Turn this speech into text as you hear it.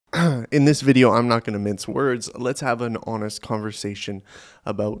In this video, I'm not going to mince words. Let's have an honest conversation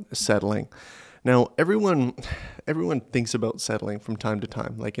about settling. Now, everyone thinks about settling from time to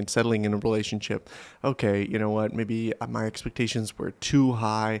time, like in settling in a relationship. Okay, you know what? Maybe my expectations were too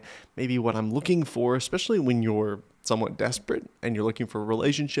high. Maybe what I'm looking for, especially when you're somewhat desperate and you're looking for a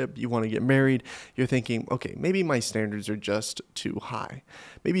relationship, you want to get married, you're thinking, okay, maybe my standards are just too high.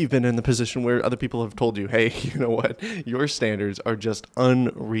 Maybe you've been in the position where other people have told you, hey, you know what, your standards are just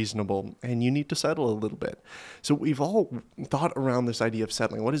unreasonable and you need to settle a little bit. So we've all thought around this idea of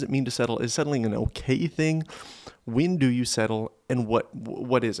settling. What does it mean to settle? Is settling an okay thing? When do you settle, and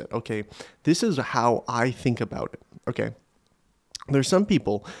what is it? Okay, this is how I think about it. Okay. There's some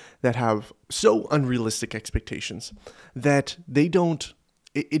people that have so unrealistic expectations that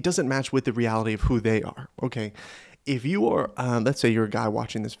it doesn't match with the reality of who they are. Okay. If you are, let's say you're a guy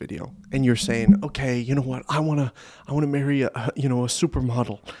watching this video and you're saying, okay, you know what? I want to marry a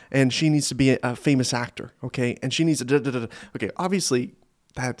supermodel, and she needs to be a famous actor. Okay. And she needs to, okay. Obviously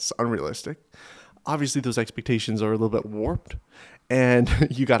that's unrealistic. Obviously those expectations are a little bit warped, and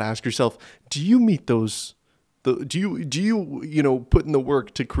you got to ask yourself, do you meet those? Do you put in the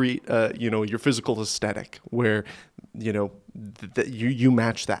work to create your physical aesthetic where you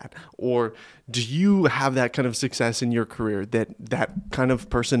match that, or do you have that kind of success in your career that kind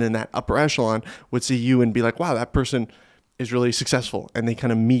of person in that upper echelon would see you and be like, wow, that person is really successful, and they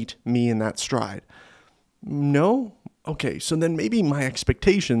kind of meet me in that stride? No? Okay, so then maybe my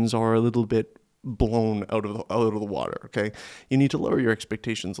expectations are a little bit blown out of the water. Okay, you need to lower your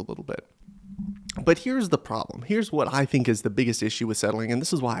expectations a little bit. But here's the problem. Here's what I think is the biggest issue with settling, and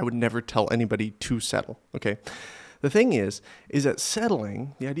this is why I would never tell anybody to settle, okay? The thing is that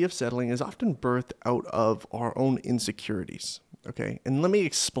settling, the idea of settling, is often birthed out of our own insecurities, okay? And let me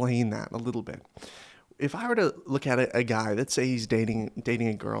explain that a little bit. If I were to look at a guy, let's say he's dating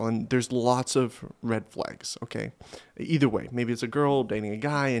a girl, and there's lots of red flags, okay? Either way, maybe it's a girl dating a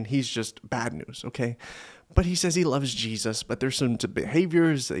guy, and he's just bad news, okay? But he says he loves Jesus, but there's some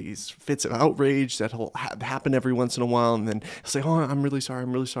behaviors, these fits of outrage that will happen every once in a while, and then he'll say, "Oh, I'm really sorry,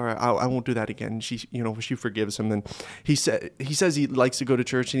 I won't do that again." And she forgives him, and he says he likes to go to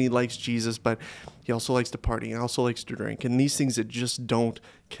church and he likes Jesus, but he also likes to party and also likes to drink, and these things that just don't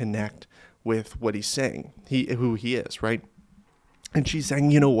connect with what he's saying, who he is, right? And she's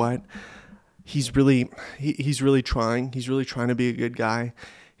saying, you know what? He's really trying. He's really trying to be a good guy.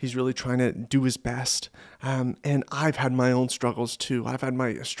 He's really trying to do his best. And I've had my own struggles too. I've had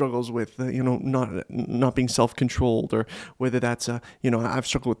my struggles with, not being self-controlled, or whether that's, I've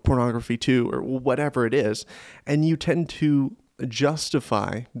struggled with pornography too, or whatever it is. And you tend to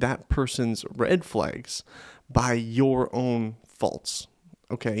justify that person's red flags by your own faults.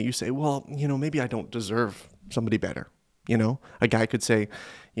 Okay. You say, well, maybe I don't deserve somebody better. A guy could say,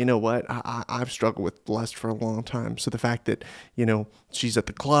 you know what, I've struggled with lust for a long time. So the fact that, she's at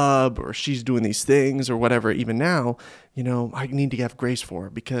the club or she's doing these things or whatever, even now, I need to have grace for her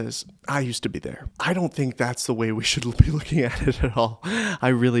because I used to be there. I don't think that's the way we should be looking at it at all. I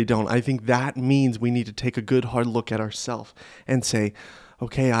really don't. I think that means we need to take a good hard look at ourselves and say,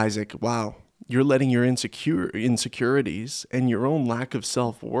 okay, Isaac, wow, you're letting your insecurities and your own lack of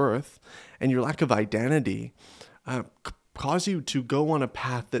self-worth and your lack of identity cause you to go on a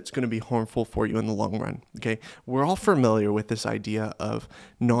path that's going to be harmful for you in the long run. Okay, we're all familiar with this idea of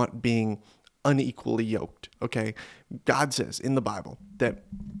not being unequally yoked. Okay, God says in the Bible that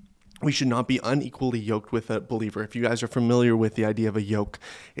we should not be unequally yoked with a believer. If you guys are familiar with the idea of a yoke,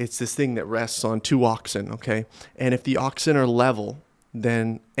 it's this thing that rests on two oxen. Okay, and if the oxen are level,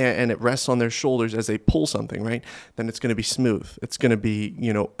 then and it rests on their shoulders as they pull something, right? Then it's going to be smooth. It's going to be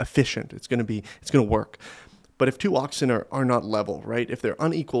efficient. It's going to work. But if two oxen are not level, right? If they're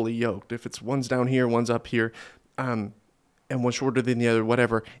unequally yoked, if it's one's down here, one's up here, and one's shorter than the other,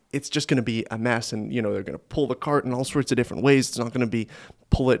 whatever, it's just going to be a mess. And, they're going to pull the cart in all sorts of different ways. It's not going to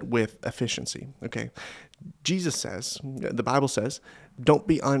pull it with efficiency. Okay. Jesus says, the Bible says, don't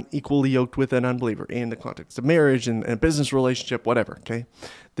be unequally yoked with an unbeliever in the context of marriage and a business relationship, whatever. Okay.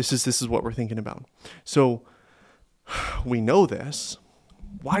 This is what we're thinking about. So we know this.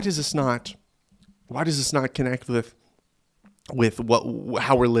 Why does this not connect with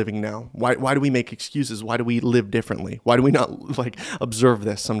how we're living now? Why do we make excuses? Why do we live differently? Why do we not observe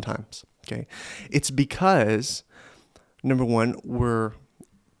this sometimes? Okay. It's because, number one, we're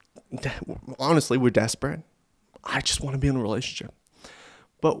desperate. I just want to be in a relationship.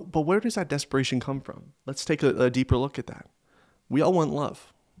 But where does that desperation come from? Let's take a deeper look at that. We all want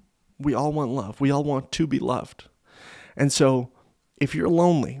love. We all want love. We all want to be loved. And so if you're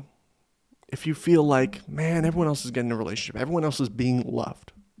lonely, if you feel like, man, everyone else is getting a relationship, everyone else is being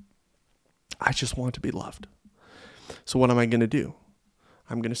loved, I just want to be loved. So what am I going to do?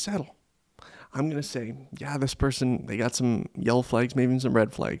 I'm going to settle. I'm going to say, yeah, this person, they got some yellow flags, maybe some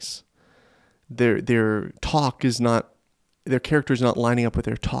red flags. Their talk is not, their character is not lining up with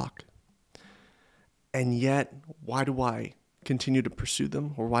their talk. And yet, why do I continue to pursue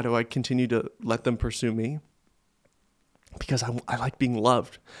them? Or why do I continue to let them pursue me? Because I like being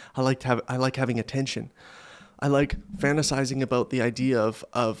loved. I like having attention. I like fantasizing about the idea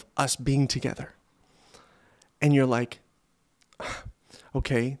of us being together. And you're like,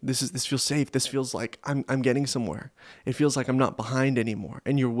 okay, this feels safe. This feels like I'm getting somewhere. It feels like I'm not behind anymore.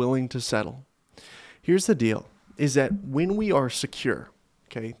 And you're willing to settle. Here's the deal, is that when we are secure,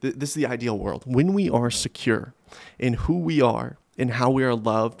 okay, this is the ideal world. When we are secure in who we are, in how we are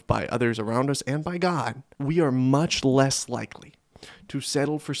loved by others around us and by God, we are much less likely to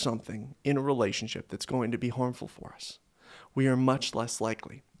settle for something in a relationship that's going to be harmful for us. We are much less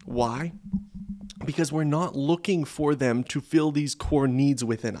likely. Why? Because we're not looking for them to fill these core needs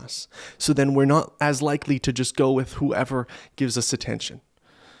within us. So then we're not as likely to just go with whoever gives us attention.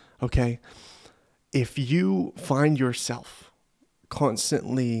 Okay? If you find yourself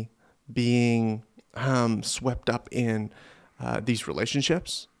constantly being swept up in these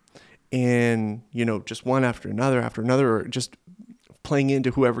relationships, and just one after another, or just playing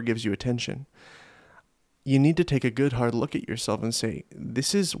into whoever gives you attention, you need to take a good hard look at yourself and say,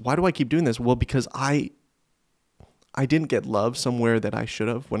 why do I keep doing this? Well, because I didn't get love somewhere that I should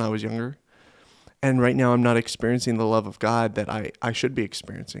have when I was younger. And right now I'm not experiencing the love of God that I should be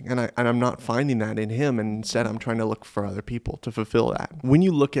experiencing. And I'm not finding that in him. And instead I'm trying to look for other people to fulfill that. When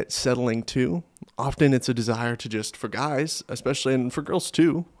you look at settling too, often it's a desire to just, for guys, especially, and for girls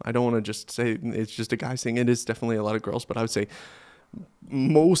too. I don't want to just say it's just a guy's thing. It is definitely a lot of girls, but I would say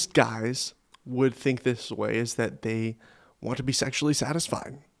most guys would think this way, is that they want to be sexually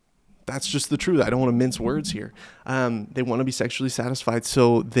satisfied. That's just the truth. I don't want to mince words here. They want to be sexually satisfied.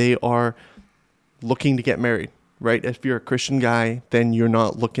 So they are looking to get married, right? If you're a Christian guy, then you're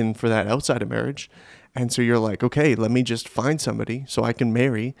not looking for that outside of marriage. And so you're like, okay, let me just find somebody so I can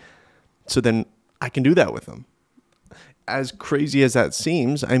marry. So then I can do that with them. As crazy as that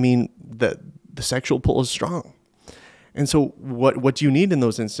seems, I mean, the sexual pull is strong. And so what do you need in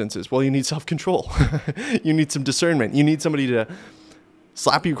those instances? Well, you need self-control. You need some discernment. You need somebody to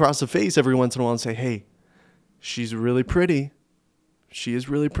slap you across the face every once in a while and say, hey, she's really pretty. She is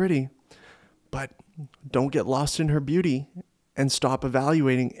really pretty. But don't get lost in her beauty and stop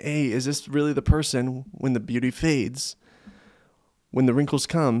evaluating, hey, is this really the person, when the beauty fades, when the wrinkles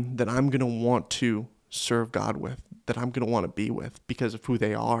come, that I'm going to want to serve God with, that I'm going to want to be with because of who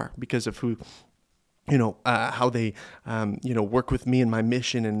they are, because of who, how they, work with me in my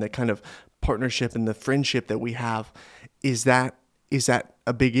mission and the kind of partnership and the friendship that we have. Is that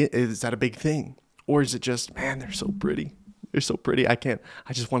a big thing? Or is it just, man, they're so pretty. They're so pretty. I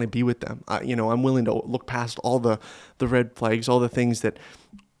just want to be with them. I'm willing to look past all the red flags, all the things that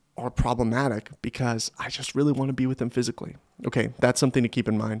are problematic, because I just really want to be with them physically. Okay, that's something to keep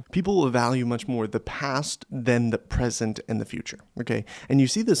in mind. People will value much more the past than the present and the future. Okay, and you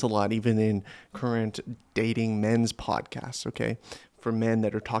see this a lot even in current dating men's podcasts. Okay, for men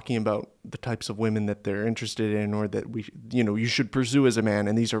that are talking about the types of women that they're interested in, or that you should pursue as a man.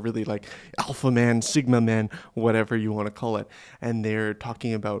 And these are really like alpha man, sigma men, whatever you want to call it. And they're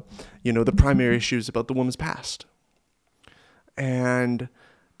talking about, the primary issues about the woman's past. And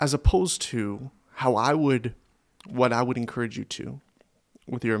as opposed to what I would encourage you to,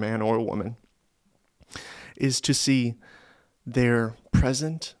 whether you're a man or a woman, is to see their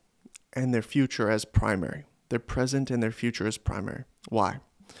present and their future as primary. Their present and their future as primary. Why?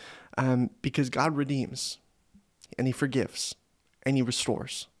 Because God redeems, and he forgives, and he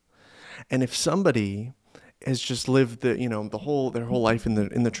restores. And if somebody has just lived their whole life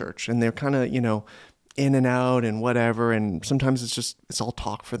in the church, and they're kind of, in and out and whatever, and sometimes it's all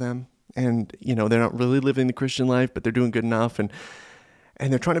talk for them, and they're not really living the Christian life, but they're doing good enough, and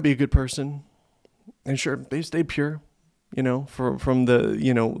they're trying to be a good person, and sure, they stay pure, from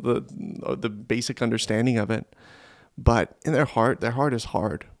the basic understanding of it. But in their heart is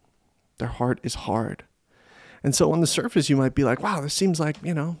hard. Their heart is hard. And so on the surface, you might be like, wow, this seems like,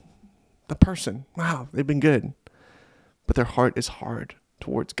 the person, wow, they've been good. But their heart is hard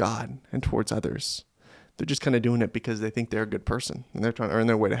towards God and towards others. They're just kind of doing it because they think they're a good person and they're trying to earn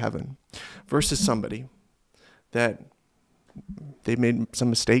their way to heaven. Versus somebody that they made some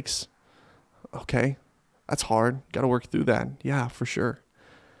mistakes. Okay, that's hard. Got to work through that. Yeah, for sure.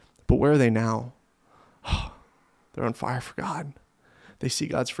 But where are they now? They're on fire for God. They see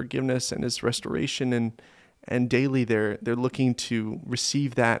God's forgiveness and his restoration, and daily they're looking to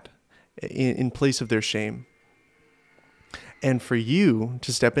receive that in place of their shame. And for you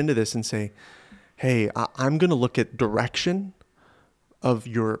to step into this and say, hey, I'm going to look at direction of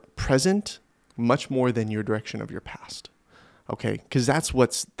your present much more than your direction of your past. Okay? Because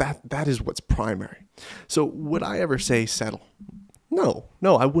that is what's primary. So would I ever say settle? No,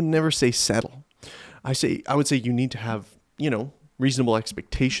 I would never say settle. I would say you need to have, reasonable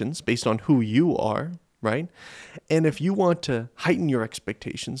expectations based on who you are, right? And if you want to heighten your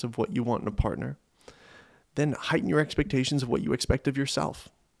expectations of what you want in a partner, then heighten your expectations of what you expect of yourself,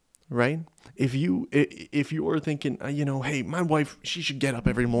 right? If you are thinking, hey, my wife, she should get up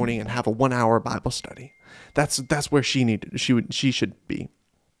every morning and have a 1-hour Bible study. That's where she should be.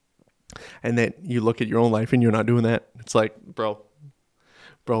 And then you look at your own life and you're not doing that. It's like, bro,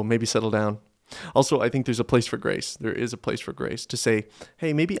 maybe settle down. Also, I think there's a place for grace. There is a place for grace to say,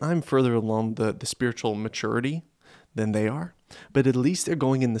 hey, maybe I'm further along the spiritual maturity than they are, but at least they're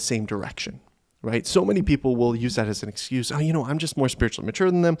going in the same direction, right? So many people will use that as an excuse. Oh, I'm just more spiritually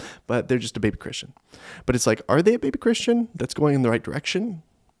mature than them, but they're just a baby Christian. But it's like, are they a baby Christian that's going in the right direction?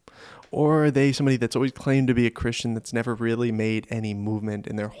 Or are they somebody that's always claimed to be a Christian that's never really made any movement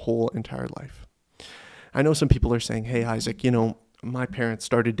in their whole entire life? I know some people are saying, hey, Isaac, my parents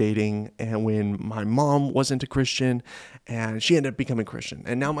started dating and when my mom wasn't a Christian and she ended up becoming Christian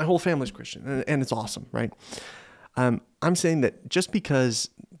and now my whole family's Christian and it's awesome, right? I'm saying that just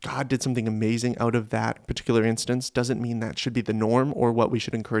because God did something amazing out of that particular instance doesn't mean that should be the norm or what we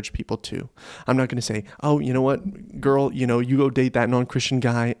should encourage people to. I'm not going to say, oh, you know what, girl, you go date that non-Christian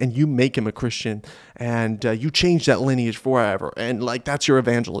guy and you make him a Christian and you change that lineage forever and that's your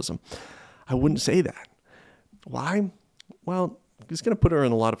evangelism. I wouldn't say that. Why? Well, it's going to put her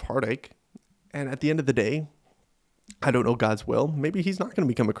in a lot of heartache. And at the end of the day, I don't know God's will. Maybe he's not going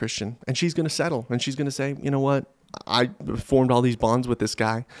to become a Christian and she's going to settle and she's going to say, you know what? I formed all these bonds with this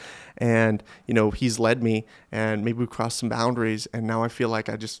guy and, he's led me and maybe we crossed some boundaries and now I feel like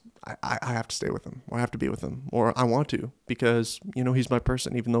I have to stay with him or I have to be with him or I want to because, he's my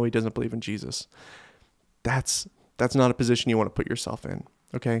person even though he doesn't believe in Jesus. That's not a position you want to put yourself in.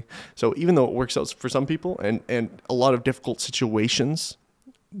 Okay. So even though it works out for some people and a lot of difficult situations,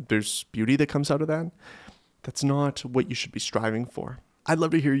 there's beauty that comes out of that. That's not what you should be striving for. I'd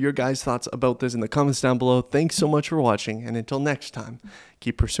love to hear your guys' thoughts about this in the comments down below. Thanks so much for watching. And until next time,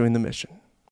 keep pursuing the mission.